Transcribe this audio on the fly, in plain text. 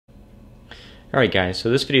Alright guys, so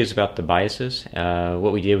this video is about the biases.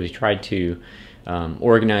 What we did was tried to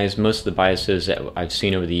organize most of the biases that I've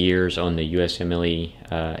seen over the years on the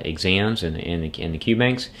USMLE exams and the Q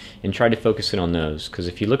banks, and tried to focus in on those, because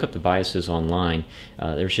if you look up the biases online,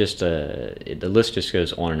 there's just the list just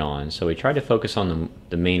goes on and on. So we tried to focus on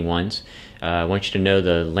the main ones. I want you to know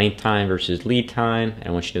the length time versus lead time, and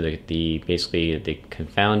I want you to know basically the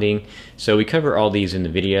confounding. So we cover all these in the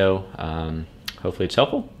video. Hopefully it's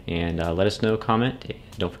helpful, and let us know, comment, and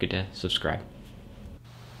don't forget to subscribe.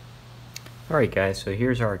 Alright guys, so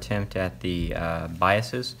here's our attempt at the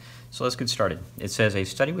biases. So let's get started. It says a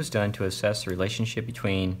study was done to assess the relationship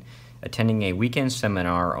between attending a weekend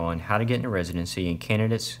seminar on how to get into residency and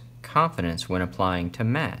candidates' confidence when applying to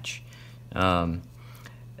match.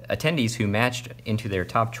 Attendees who matched into their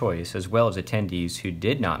top choice, as well as attendees who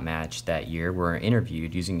did not match that year, were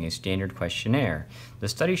interviewed using a standard questionnaire. The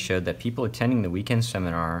study showed that people attending the weekend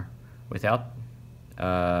seminar without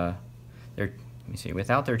their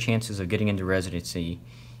chances of getting into residency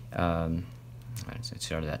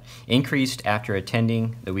increased after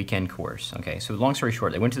attending the weekend course. Okay, so long story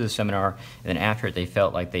short, they went to the seminar, and then after it, they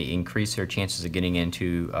felt like they increased their chances of getting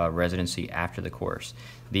into residency after the course.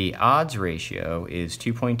 The odds ratio is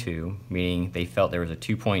 2.2, meaning they felt there was a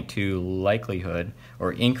 2.2 likelihood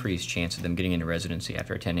or increased chance of them getting into residency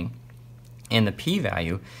after attending. And the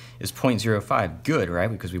p-value is 0.05. Good, right?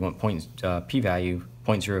 Because we want p-value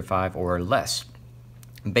 0.05 or less.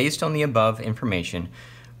 Based on the above information,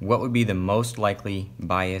 what would be the most likely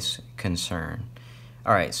bias concern?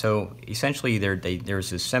 All right, so essentially there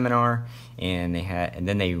was this seminar, and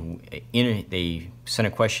then they sent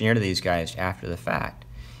a questionnaire to these guys after the fact.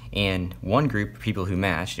 And one group of people who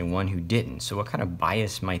matched and one who didn't. So what kind of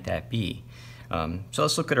bias might that be? So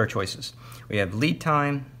let's look at our choices. We have lead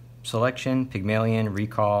time, selection, Pygmalion,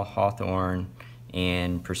 recall, Hawthorne,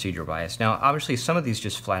 and procedural bias. Now, obviously, some of these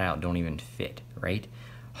just flat out don't even fit, right?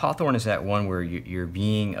 Hawthorne is that one where you're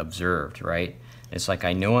being observed, right? It's like,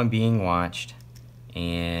 I know I'm being watched,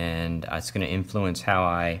 and it's going to influence how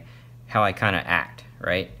I kind of act,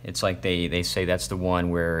 right? It's like they say that's the one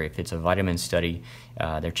where if it's a vitamin study,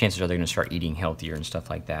 their chances are they're going to start eating healthier and stuff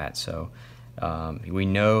like that. So we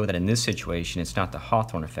know that in this situation, it's not the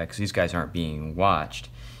Hawthorne effect, because these guys aren't being watched.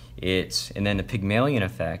 And then the Pygmalion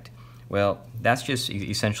effect, well, that's just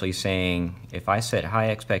essentially saying if I set high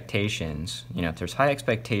expectations, if there's high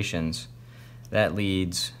expectations, that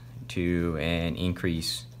leads to an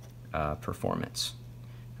increased performance.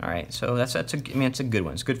 All right, so it's a good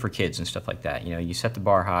one. It's good for kids and stuff like that. You set the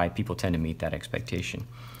bar high, people tend to meet that expectation.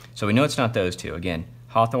 So we know it's not those two. Again,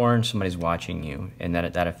 Hawthorne, somebody's watching you, and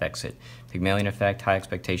that affects it. Pygmalion effect, high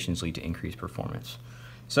expectations lead to increased performance.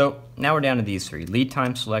 So now we're down to these three: lead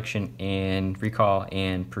time, selection, and recall,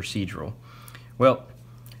 and procedural. Well,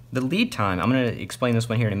 the lead time, I'm going to explain this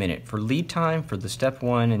one here in a minute. For lead time, for the step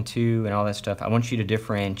 1 and 2 and all that stuff, I want you to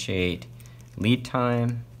differentiate lead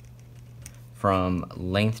time from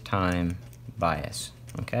length time bias,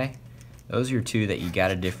 okay? Those are your two that you got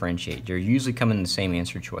to differentiate. They're usually coming in the same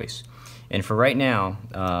answer choice. And for right now,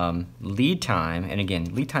 lead time, and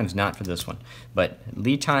again, lead time's not for this one, but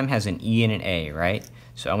lead time has an E and an A, right?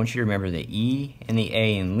 So I want you to remember the E and the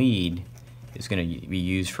A in lead is going to be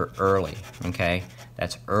used for early, okay?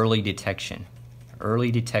 That's early detection.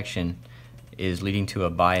 Early detection is leading to a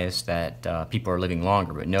bias that people are living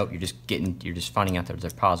longer, but nope, you're just finding out that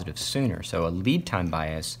they're positive sooner. So a lead time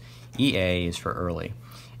bias, EA, is for early.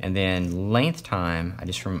 And then length time,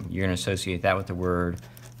 you're going to associate that with the word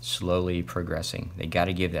slowly progressing. They got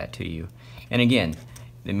to give that to you. And again,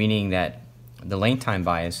 the meaning that the length time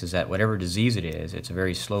bias is that whatever disease it is, it's a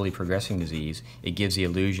very slowly progressing disease. It gives the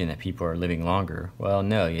illusion that people are living longer. Well,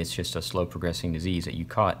 no, it's just a slow progressing disease that you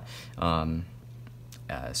caught.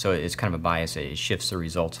 So it's kind of a bias. It shifts the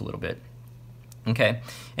results a little bit. Okay,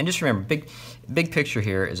 and just remember, big picture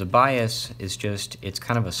here is a bias is it's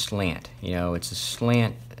kind of a slant. It's a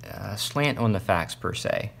slant on the facts per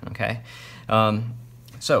se. Okay,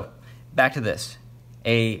 so back to this.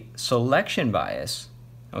 A selection bias.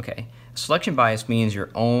 Okay, selection bias means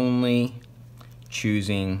you're only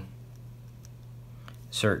choosing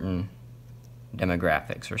certain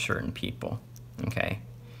demographics or certain people. Okay.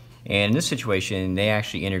 And in this situation, they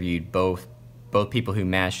actually interviewed both people who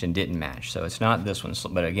matched and didn't match. So it's not this one,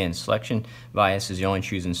 but again, selection bias is you're only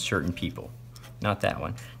choosing certain people, not that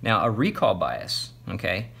one. Now, a recall bias,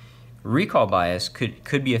 okay? Recall bias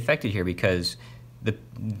could be affected here because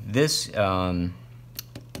this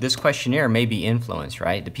questionnaire may be influenced,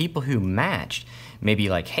 right? The people who matched may be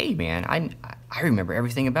like, hey, man, I remember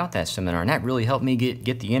everything about that seminar, and that really helped me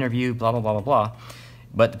get the interview, blah, blah, blah, blah, blah.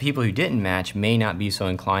 But the people who didn't match may not be so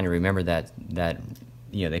inclined to remember that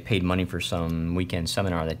they paid money for some weekend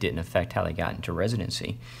seminar that didn't affect how they got into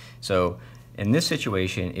residency. So in this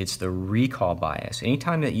situation, it's the recall bias.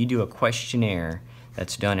 Anytime that you do a questionnaire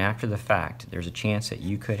that's done after the fact, there's a chance that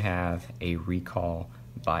you could have a recall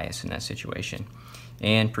bias in that situation.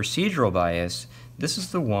 And procedural bias, this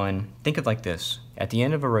is the one, think of it like this. At the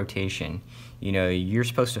end of a rotation, you're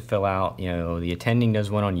supposed to fill out, the attending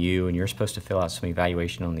does one on you, and you're supposed to fill out some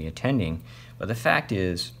evaluation on the attending. But the fact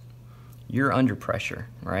is, you're under pressure,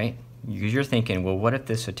 right? Because you're thinking, well, what if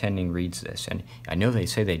this attending reads this? And I know they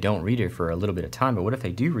say they don't read it for a little bit of time, but what if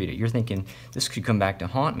they do read it? You're thinking, this could come back to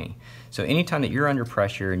haunt me. So anytime that you're under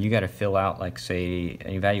pressure and you got to fill out, like, say,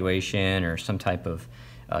 an evaluation or some type of,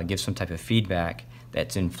 give some type of feedback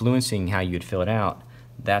that's influencing how you would fill it out,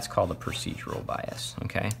 that's called a procedural bias,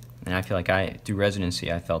 okay? And I feel like through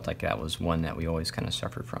residency, I felt like that was one that we always kind of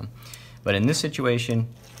suffered from. But in this situation,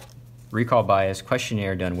 recall bias,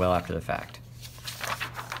 questionnaire done well after the fact.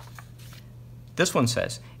 This one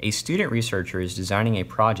says, a student researcher is designing a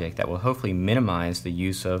project that will hopefully minimize the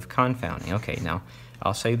use of confounding. Okay, now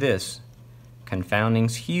I'll say this,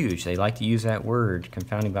 confounding's huge. They like to use that word,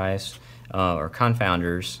 confounding bias, or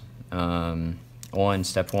confounders, on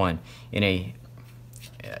step one.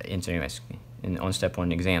 On step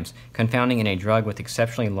one exams. Confounding in a drug with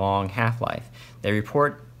exceptionally long half-life. They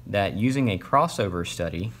report that using a crossover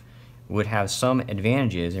study would have some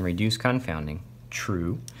advantages in reduced confounding.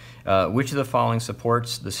 True. Which of the following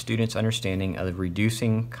supports the student's understanding of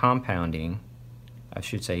reducing confounding?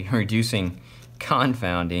 You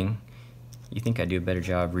think I'd do a better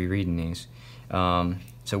job rereading these.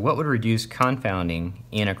 So what would reduce confounding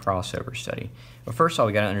in a crossover study? Well, first of all,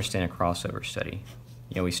 we got to understand a crossover study.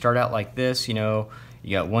 We start out like this, you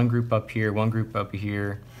got one group up here, one group up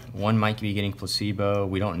here, one might be getting placebo,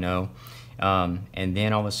 we don't know. And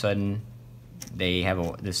then all of a sudden, they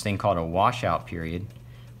have this thing called a washout period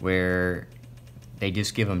where they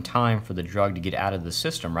just give them time for the drug to get out of the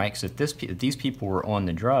system, right? Because if these people were on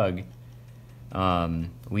the drug,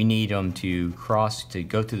 we need them to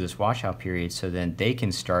go through this washout period so then they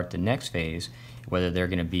can start the next phase, whether they're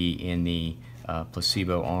going to be in the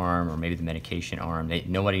placebo arm or maybe the medication arm.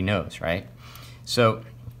 Nobody knows, right? So,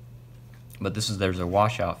 but there's a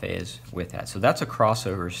washout phase with that. So that's a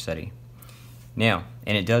crossover study. Now,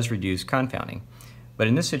 and it does reduce confounding. But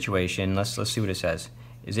in this situation, let's see what it says.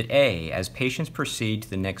 Is it A, as patients proceed to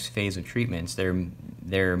the next phase of treatments,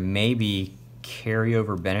 there may be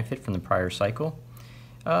carryover benefit from the prior cycle?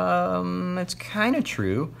 It's kind of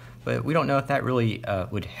true, but we don't know if that really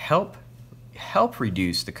would help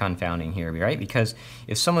reduce the confounding here, right? Because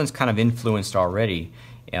if someone's kind of influenced already,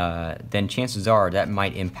 then chances are that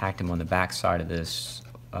might impact them on the backside of this,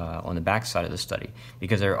 the study,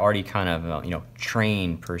 because they're already kind of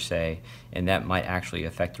trained per se, and that might actually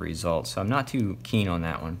affect the results. So I'm not too keen on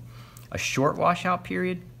that one. A short washout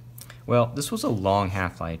period. Well, this was a long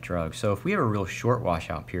half-life drug, so if we have a real short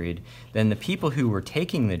washout period, then the people who were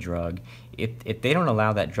taking the drug, if they don't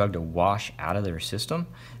allow that drug to wash out of their system,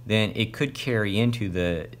 then it could carry into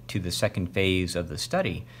the second phase of the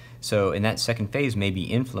study. So in that second phase may be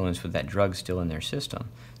influenced with that drug still in their system.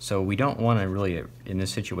 So we don't want to really, in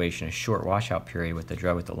this situation, a short washout period with the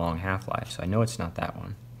drug with the long half-life. So I know it's not that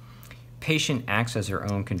one. Patient acts as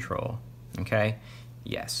their own control. Okay?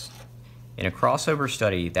 Yes. In a crossover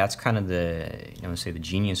study, that's kind of the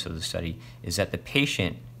genius of the study, is that the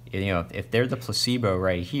patient, if they're the placebo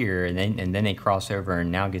right here and then they cross over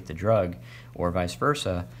and now get the drug, or vice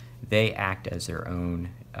versa, they act as their own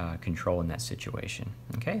control in that situation.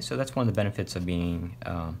 Okay, so that's one of the benefits of being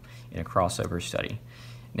in a crossover study.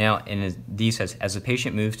 Now, and D says, as the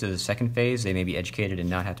patient moves to the second phase, they may be educated and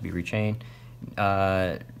not have to be retrained.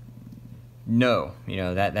 No,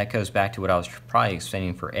 that goes back to what I was probably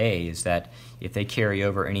explaining for A, is that if they carry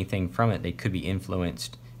over anything from it, they could be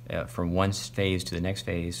influenced from one phase to the next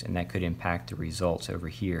phase, and that could impact the results over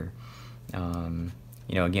here.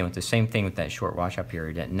 Again, with the same thing with that short washout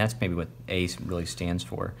period, and that's maybe what A really stands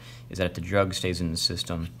for, is that if the drug stays in the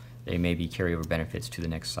system, they may be carryover benefits to the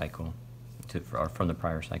next cycle, or from the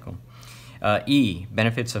prior cycle. E,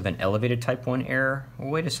 benefits of an elevated type 1 error. Well,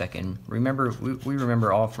 wait a second. Remember, we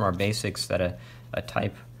remember all from our basics that a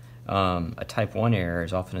type 1 error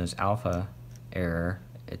is often as alpha error.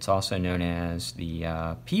 It's also known as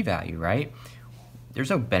the p-value, right? There's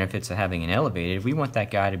no benefits of having an elevated. We want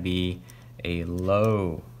that guy to be a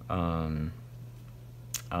low, low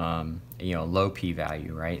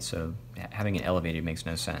p-value, right? So having an elevated makes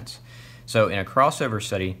no sense. So in a crossover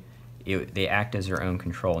study, they act as their own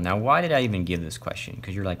control. Now, why did I even give this question?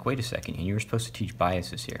 Because you're like, wait a second, and you were supposed to teach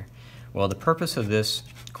biases here. Well, the purpose of this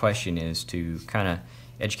question is to kind of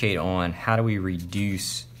educate on how do we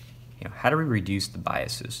reduce, how do we reduce the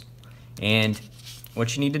biases. And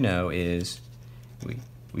what you need to know is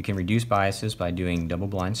we can reduce biases by doing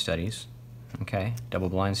double-blind studies. Okay,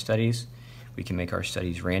 double-blind studies. We can make our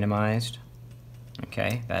studies randomized.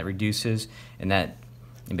 Okay, that reduces, and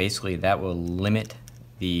basically that will limit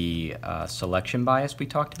the selection bias we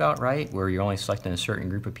talked about, right? Where you're only selecting a certain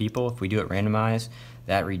group of people. If we do it randomized,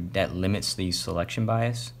 that limits the selection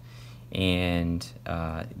bias. And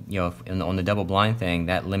on the double-blind thing,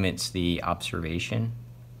 that limits the observation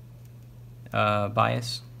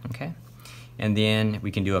bias. Okay, and then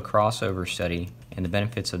we can do a crossover study, and the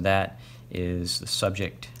benefits of that is the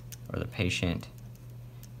subject or the patient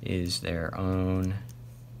is their own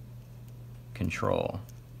control.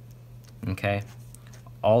 Okay,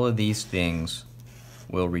 all of these things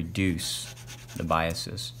will reduce the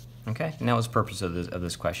biases. Okay, and that was the purpose of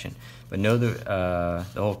this question. But know the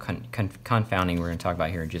whole confounding we're going to talk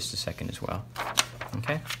about here in just a second as well.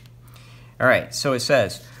 Okay, all right. So it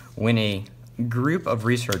says when a group of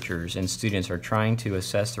researchers and students are trying to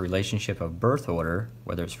assess the relationship of birth order,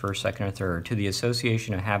 whether it's first, second, or third, to the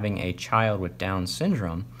association of having a child with Down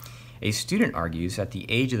syndrome, a student argues that the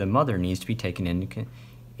age of the mother needs to be taken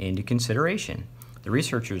into consideration. The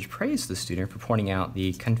researchers praise the student for pointing out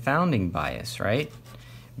the confounding bias, right?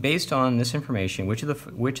 Based on this information, which of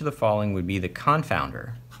the following would be the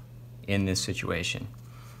confounder in this situation?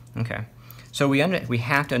 Okay. So we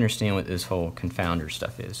have to understand what this whole confounder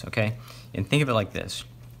stuff is, okay? And think of it like this.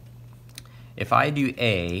 If I do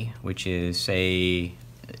A, which is, say,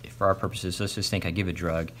 for our purposes, let's just think I give a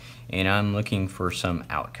drug, and I'm looking for some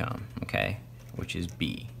outcome, okay, which is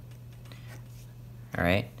B. All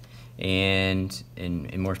right? And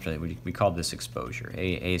more specifically, we call this exposure.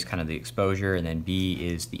 A is kind of the exposure, and then B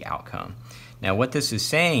is the outcome. Now, what this is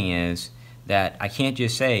saying is that I can't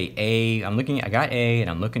just say A, I got A, and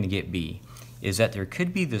I'm looking to get B. Is that there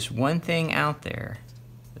could be this one thing out there,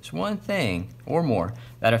 this one thing or more,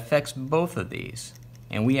 that affects both of these.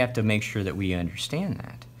 And we have to make sure that we understand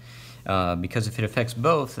that. Because if it affects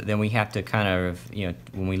both, then we have to kind of,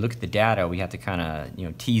 when we look at the data, we have to kind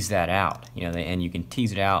of, tease that out. And you can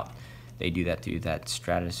tease it out. They do that through that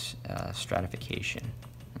stratification.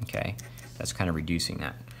 Okay, that's kind of reducing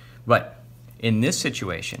that. But in this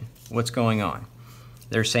situation, what's going on?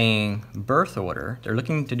 They're saying birth order. They're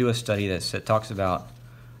looking to do a study that talks about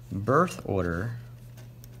birth order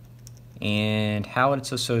and how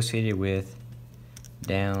it's associated with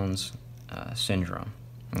Down's syndrome.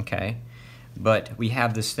 Okay, but we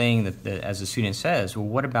have this thing that as the student says, well,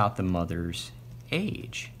 what about the mother's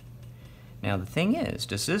age? Now the thing is,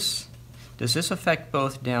 does this affect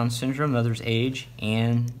both Down syndrome, mother's age,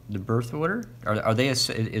 and the birth order?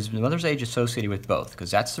 Is the mother's age associated with both?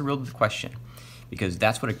 Because that's the real question. Because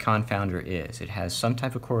that's what a confounder is. It has some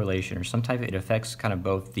type of correlation or it affects kind of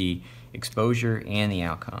both the exposure and the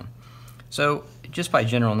outcome. So just by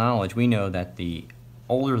general knowledge, we know that the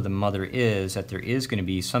older the mother is, that there is going to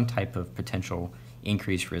be some type of potential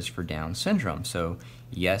increased risk for Down syndrome. So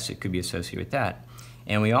yes, it could be associated with that.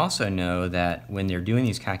 And we also know that when they're doing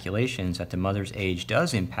these calculations that the mother's age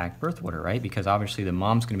does impact birth order, right? Because obviously the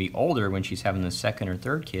mom's going to be older when she's having the second or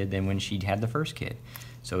third kid than when she had the first kid.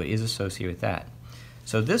 So it is associated with that.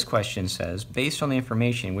 So this question says, based on the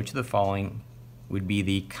information, which of the following would be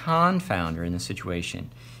the confounder in the situation?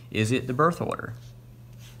 Is it the birth order?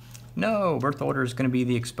 No, birth order is going to be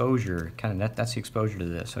the exposure. That's the exposure to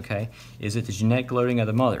this, okay? Is it the genetic loading of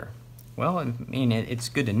the mother? Well, I mean, it's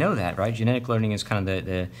good to know that, right? Genetic loading is kind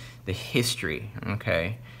of the history,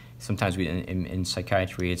 okay? Sometimes in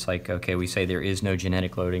psychiatry, it's like, okay, we say there is no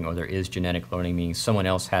genetic loading or there is genetic loading, meaning someone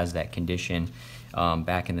else has that condition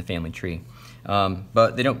back in the family tree.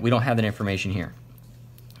 But we don't have that information here.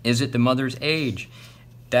 Is it the mother's age?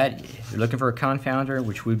 That you're looking for a confounder,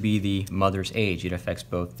 which would be the mother's age. It affects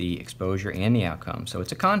both the exposure and the outcome. So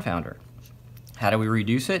it's a confounder. How do we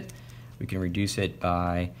reduce it? We can reduce it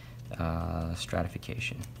by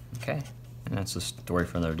stratification. Okay, and that's a story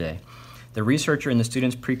for another day. The researcher and the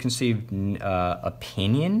student's preconceived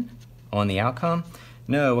opinion on the outcome.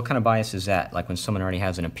 No, what kind of bias is that? Like when someone already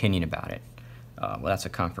has an opinion about it. Well, that's a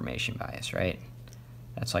confirmation bias, right?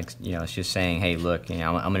 That's like, it's just saying, hey, look,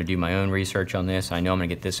 I'm going to do my own research on this. I know I'm going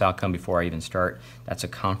to get this outcome before I even start. That's a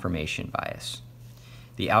confirmation bias.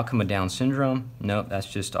 The outcome of Down syndrome, nope,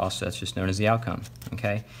 that's just known as the outcome,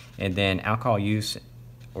 okay? And then alcohol use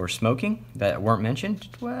or smoking that weren't mentioned.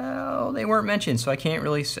 Well, they weren't mentioned, so I can't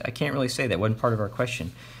really say that wasn't part of our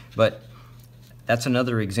question. But that's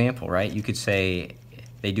another example, right? You could say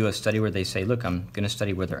they do a study where they say, look, I'm going to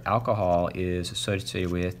study whether alcohol is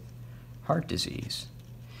associated with heart disease.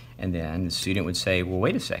 And then the student would say, well,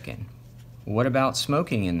 wait a second. What about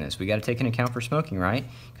smoking in this? We got to take into account for smoking, right?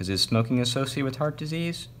 Because is smoking associated with heart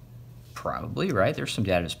disease? Probably, right? There's some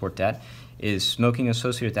data to support that. Is smoking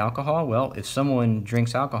associated with alcohol? Well, if someone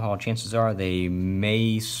drinks alcohol, chances are they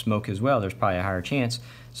may smoke as well. There's probably a higher chance.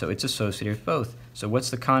 So it's associated with both. So what's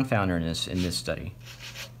the confounder in this study?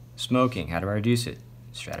 Smoking. How do I reduce it?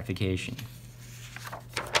 Stratification.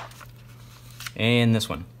 And this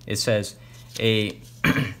one, it says a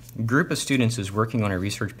group of students is working on a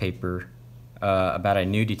research paper about a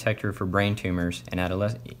new detector for brain tumors in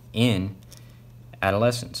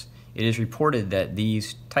adolescents. It is reported that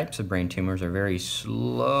these types of brain tumors are very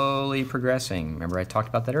slowly progressing. Remember, I talked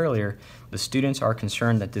about that earlier. The students are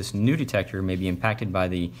concerned that this new detector may be impacted by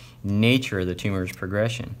the nature of the tumor's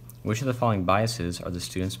progression. Which of the following biases are the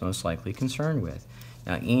students most likely concerned with?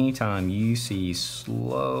 Now, anytime you see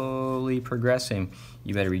slowly progressing,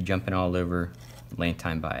 you better be jumping all over length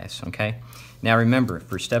time bias, okay? Now remember,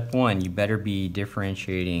 for step one, you better be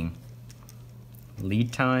differentiating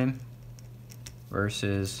lead time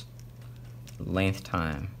versus length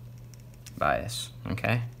time bias,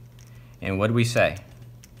 okay? And what did we say?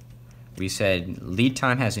 We said lead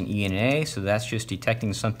time has an E and A, so that's just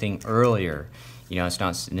detecting something earlier. You know, it's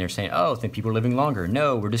not, and they're saying, oh, think people are living longer.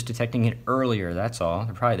 No, we're just detecting it earlier, that's all.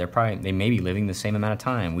 They may be living the same amount of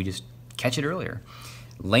time. We just catch it earlier.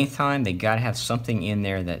 Length time, they gotta have something in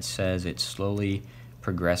there that says it's slowly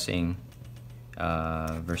progressing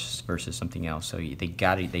versus something else. So they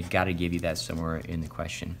gotta give you that somewhere in the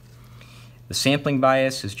question. The sampling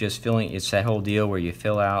bias is just it's that whole deal where you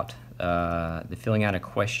filling out a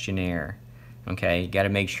questionnaire. Okay, you got to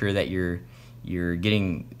make sure that you're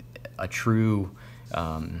getting a true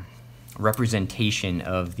representation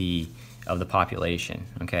of the population.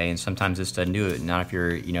 Okay, and sometimes this doesn't do it. Not if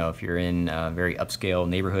you're in a very upscale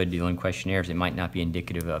neighborhood doing questionnaires, it might not be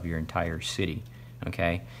indicative of your entire city.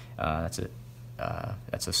 Okay, that's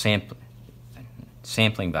a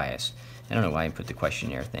sampling bias. I don't know why I put the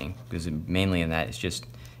questionnaire thing, because mainly in that it's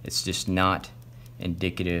just not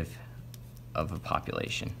indicative of a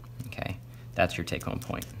population. Okay, that's your take-home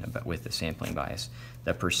point with the sampling bias.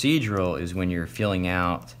 The procedural is when you're filling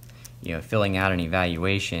out an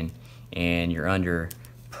evaluation and you're under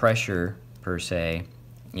pressure per se,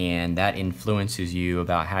 and that influences you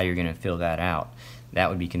about how you're going to fill that out. That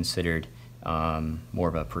would be considered more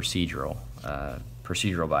of a procedural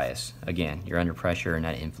bias. Again, you're under pressure and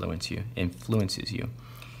that influences you.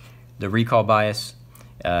 The recall bias,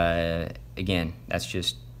 again,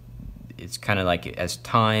 it's kind of like as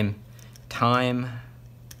time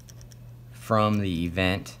from the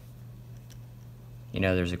event. You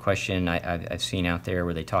know, there's a question I've seen out there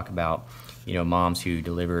where they talk about, moms who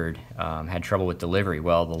delivered, had trouble with delivery.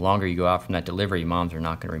 Well, the longer you go out from that delivery, moms are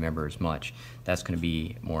not going to remember as much. That's going to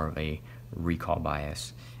be more of a recall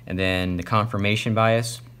bias. And then the confirmation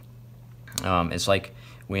bias is like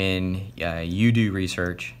when you do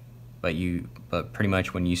research, but pretty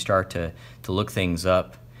much when you start to look things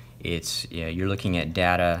up, you're looking at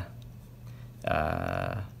data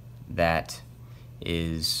that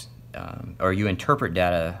is, or you interpret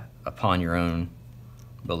data upon your own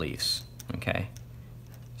beliefs. Okay,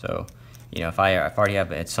 so if I already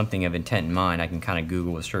have something of intent in mind, I can kind of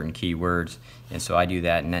Google with certain keywords, and so I do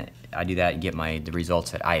that, and get the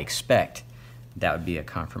results that I expect. That would be a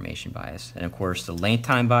confirmation bias. And of course, the length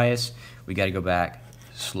time bias, we got to go back,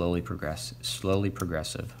 slowly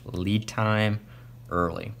progressive, lead time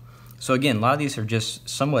early. So again, a lot of these are just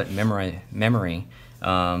somewhat memory.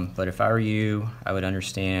 But if I were you, I would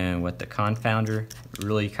understand what the confounder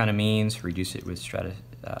really kind of means, reduce it with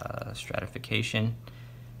stratification,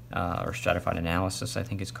 or stratified analysis, I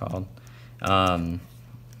think it's called.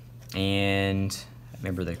 And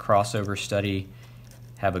remember the crossover study,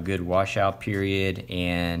 have a good washout period,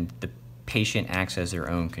 and the patient acts as their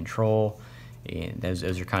own control. And those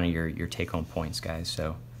are kind of your take-home points, guys.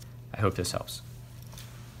 So I hope this helps.